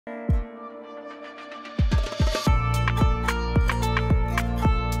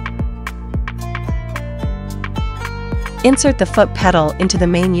Insert the foot pedal into the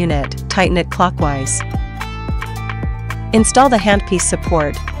main unit, tighten it clockwise. Install the handpiece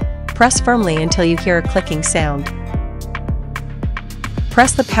support. Press firmly until you hear a clicking sound.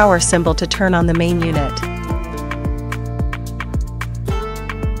 Press the power symbol to turn on the main unit.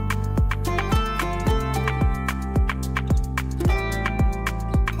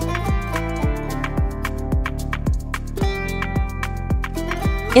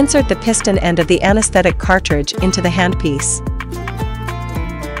 Insert the piston end of the anesthetic cartridge into the handpiece.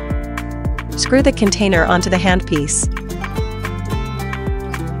 Screw the container onto the handpiece.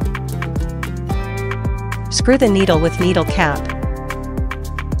 Screw the needle with needle cap.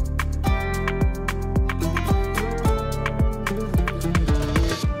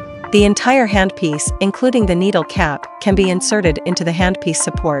 The entire handpiece, including the needle cap, can be inserted into the handpiece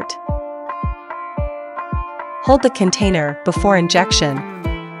support. Hold the container before injection.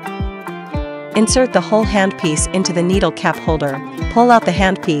 Insert the whole handpiece into the needle cap holder. Pull out the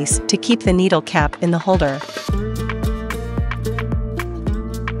handpiece to keep the needle cap in the holder.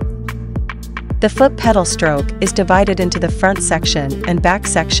 The foot pedal stroke is divided into the front section and back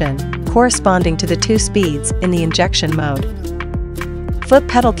section, corresponding to the two speeds in the injection mode. Foot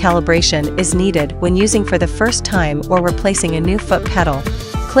pedal calibration is needed when using for the first time or replacing a new foot pedal.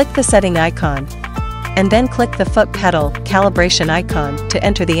 Click the setting icon, and then click the foot pedal calibration icon to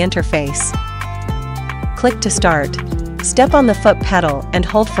enter the interface. Click to start. Step on the foot pedal and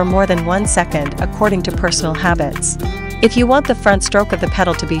hold for more than 1 second according to personal habits. If you want the front stroke of the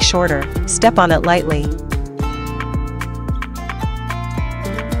pedal to be shorter, step on it lightly.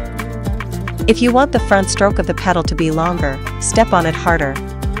 If you want the front stroke of the pedal to be longer, step on it harder.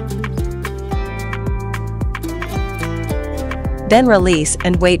 Then release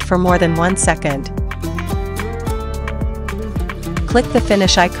and wait for more than 1 second. Click the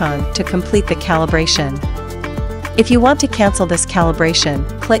finish icon to complete the calibration. If you want to cancel this calibration,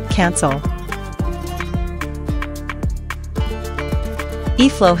 click Cancel.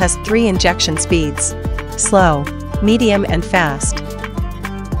 𝐴𝐸 has 3 injection speeds: slow, medium and fast.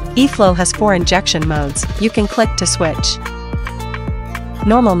 𝐴𝐸 has 4 injection modes. You can click to switch.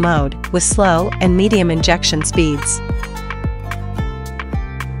 Normal mode, with slow and medium injection speeds.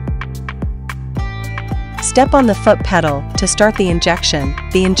 Step on the foot pedal to start the injection.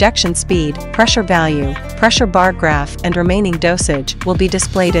 The injection speed, pressure value, pressure bar graph and remaining dosage will be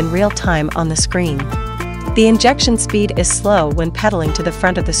displayed in real time on the screen. The injection speed is slow when pedaling to the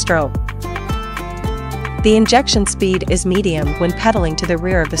front of the stroke. The injection speed is medium when pedaling to the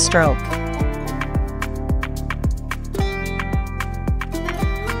rear of the stroke.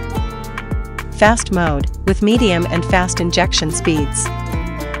 Fast mode, with medium and fast injection speeds.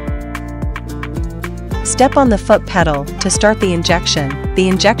 Step on the foot pedal to start the injection. The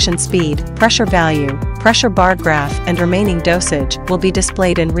injection speed, pressure value, pressure bar graph and remaining dosage will be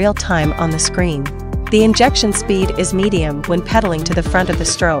displayed in real time on the screen. The injection speed is medium when pedaling to the front of the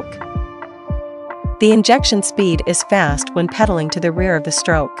stroke. The injection speed is fast when pedaling to the rear of the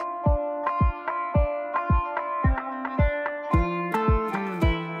stroke.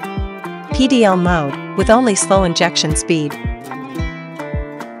 PDL mode, with only slow injection speed.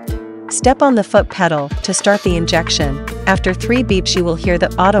 Step on the foot pedal to start the injection. After 3 beeps you will hear the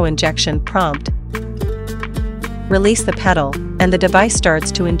auto injection prompt. Release the pedal, and the device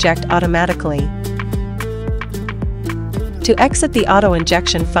starts to inject automatically. To exit the auto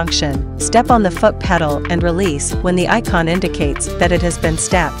injection function, step on the foot pedal and release when the icon indicates that it has been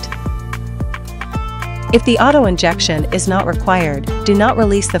stepped. If the auto injection is not required, do not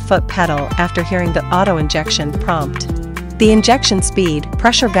release the foot pedal after hearing the auto injection prompt. The injection speed,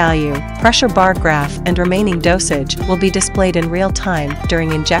 pressure value, pressure bar graph and remaining dosage will be displayed in real time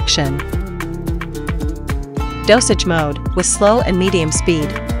during injection. Dosage mode, with slow and medium speed.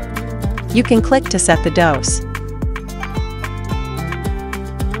 You can click to set the dose.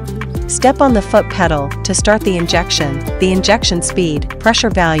 Step on the foot pedal to start the injection. The injection speed, pressure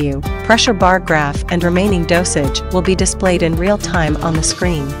value, pressure bar graph and remaining dosage will be displayed in real time on the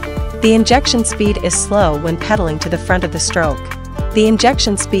screen. The injection speed is slow when pedaling to the front of the stroke. The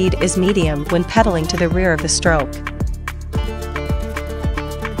injection speed is medium when pedaling to the rear of the stroke.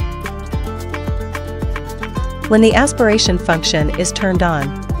 When the aspiration function is turned on,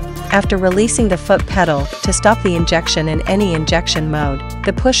 after releasing the foot pedal to stop the injection in any injection mode,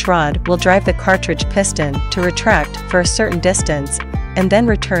 the push rod will drive the cartridge piston to retract for a certain distance and then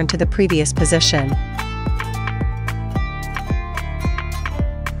return to the previous position.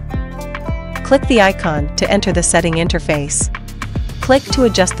 Click the icon to enter the setting interface. Click to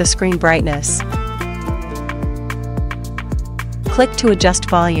adjust the screen brightness. Click to adjust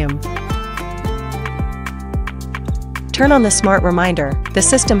volume. Turn on the smart reminder. The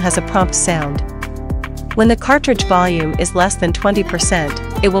system has a prompt sound. When the cartridge volume is less than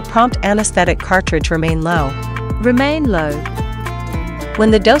 20%, it will prompt anesthetic cartridge remain low. Remain low.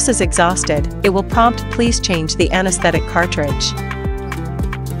 When the dose is exhausted, it will prompt please change the anesthetic cartridge.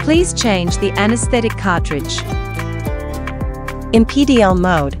 Please change the anesthetic cartridge. In PDL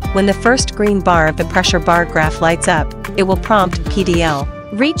mode, when the first green bar of the pressure bar graph lights up, it will prompt PDL.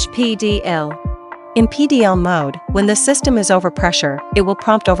 Reach PDL. In PDL mode, when the system is overpressure, it will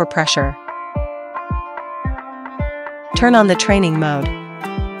prompt overpressure. Turn on the training mode.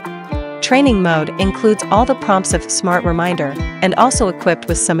 Training mode includes all the prompts of Smart Reminder, and also equipped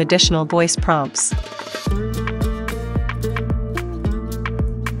with some additional voice prompts.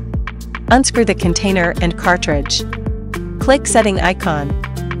 Unscrew the container and cartridge. Click Setting icon.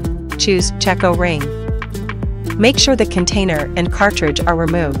 Choose 𝐄-𝐅𝐋𝐻𝐖. Make sure the container and cartridge are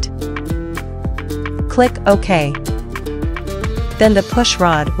removed. Click OK. Then the push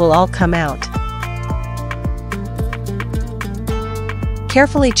rod will all come out.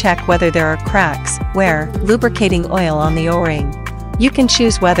 Carefully check whether there are cracks, wear, lubricating oil on the O-ring. You can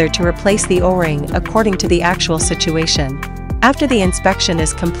choose whether to replace the O-ring according to the actual situation. After the inspection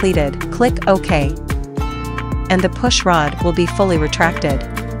is completed, click OK. And the push rod will be fully retracted.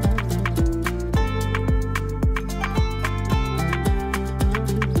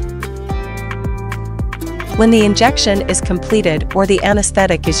 When the injection is completed or the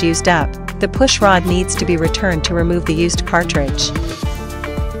anesthetic is used up, the push rod needs to be returned to remove the used cartridge.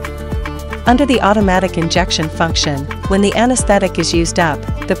 Under the automatic injection function, when the anesthetic is used up,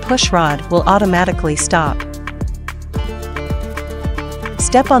 the push rod will automatically stop.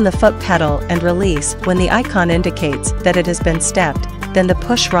 Step on the foot pedal and release when the icon indicates that it has been stepped, then the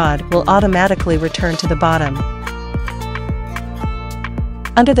push rod will automatically return to the bottom.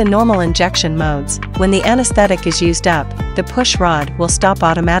 Under the normal injection modes, when the anesthetic is used up, the push rod will stop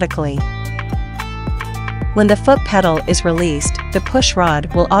automatically. When the foot pedal is released, the push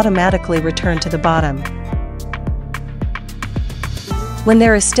rod will automatically return to the bottom. When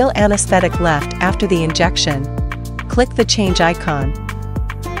there is still anesthetic left after the injection, click the change icon,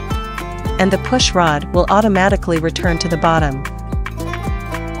 and the push rod will automatically return to the bottom.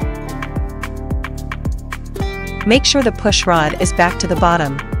 Make sure the push rod is back to the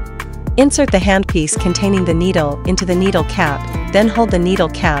bottom. Insert the handpiece containing the needle into the needle cap, then hold the needle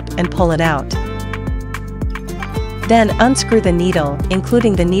cap and pull it out. Then unscrew the needle,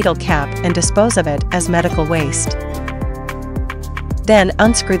 including the needle cap, and dispose of it as medical waste. Then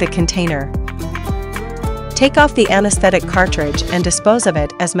unscrew the container. Take off the anesthetic cartridge and dispose of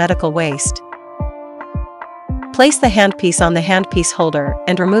it as medical waste. Place the handpiece on the handpiece holder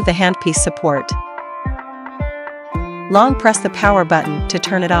and remove the handpiece support. Long press the power button to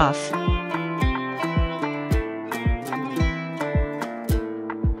turn it off.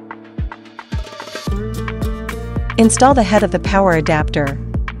 Install the head of the power adapter.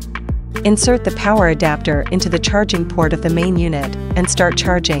 Insert the power adapter into the charging port of the main unit and start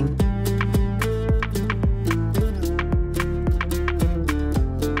charging.